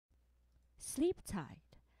Sleep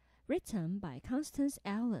Tight, written by Constance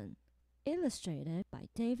Allen, illustrated by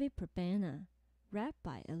David Urbana, read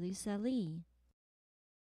by Elisa Lee.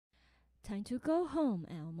 Time to go home,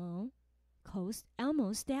 Elmo, calls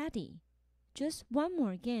Elmo's daddy. Just one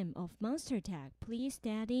more game of monster tag, please,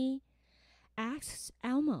 Daddy, asks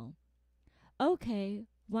Elmo. Okay,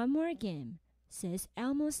 one more game, says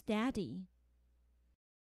Elmo's daddy.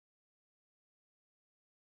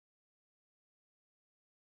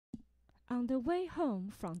 On the way home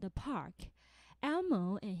from the park,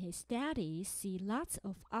 Elmo and his daddy see lots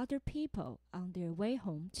of other people on their way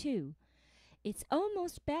home too. It's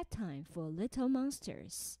almost bedtime for little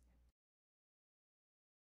monsters.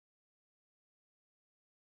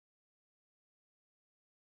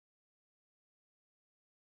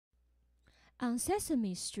 On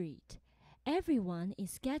Sesame Street, everyone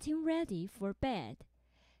is getting ready for bed.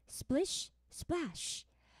 Splish, splash!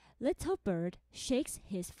 Little Bird shakes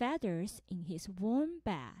his feathers in his warm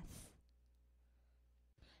bath.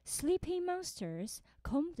 Sleepy monsters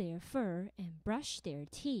comb their fur and brush their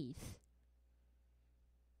teeth.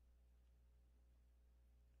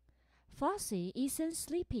 Flossie isn't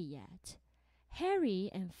sleepy yet.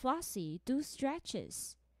 Harry and Flossie do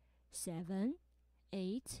stretches. 7,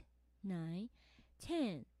 8, 9,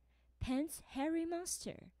 10, pants Harry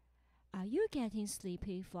Monster. Are you getting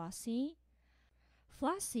sleepy, Flossie?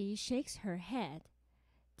 Flossie shakes her head.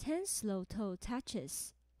 10 slow toe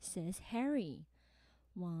touches, says Harry.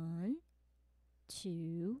 1,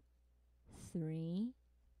 2, 3,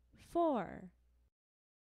 4.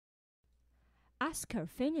 Oscar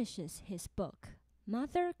finishes his book.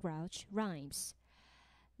 Mother Grouch rhymes.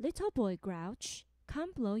 Little boy Grouch,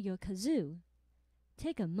 come blow your kazoo.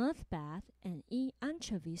 Take a mud bath and eat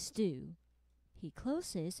anchovy stew. He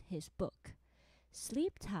closes his book.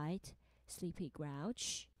 Sleep tight, Sleepy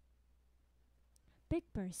Grouch. Big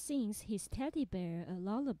Bird sings his teddy bear a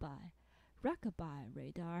lullaby. Rockabye,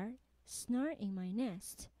 radar, snarl in my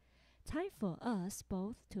nest. Time for us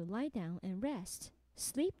both to lie down and rest.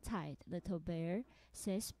 Sleep tight, little bear,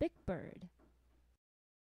 says Big Bird.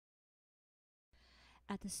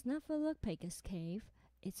 At the Snuffleupagus cave,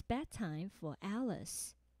 it's bedtime for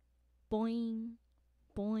Alice. Boing,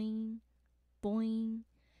 boing, boing.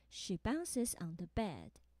 She bounces on the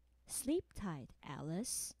bed. Sleep tight,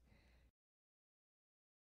 Alice.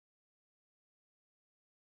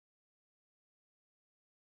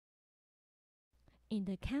 In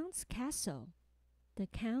the Count's castle, the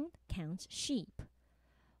Count counts sheep.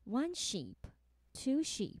 1 sheep, 2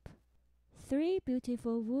 sheep, 3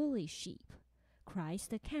 beautiful woolly sheep, cries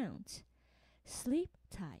the Count. Sleep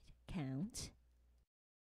tight, Count.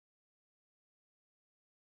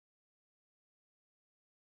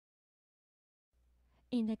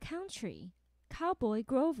 In the country, Cowboy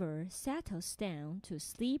Grover settles down to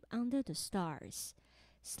sleep under the stars.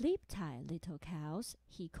 Sleep tight, little cows,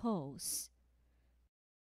 he calls.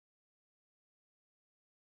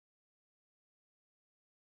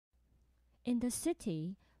 In the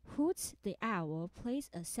city, Hoots the owl plays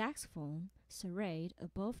a saxophone serrate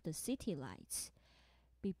above the city lights.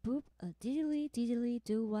 Beep boop a diddly diddly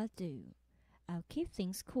do what do. I'll keep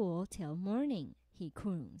things cool till morning, he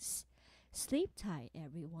croons. Sleep tight,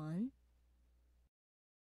 everyone.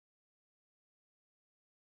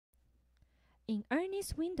 In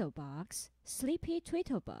Ernie's window box, sleepy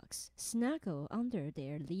Tweetlebugs snuggle under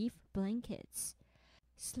their leaf blankets.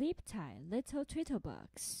 Sleep tight, little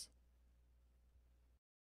Tweetlebugs.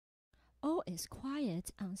 All is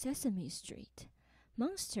quiet on Sesame Street.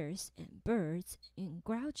 Monsters and birds and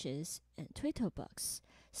grouches and Tweetlebugs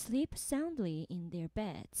sleep soundly in their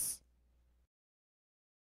beds.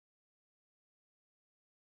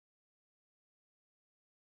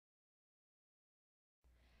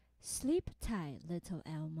 Sleep tight, little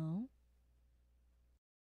Elmo.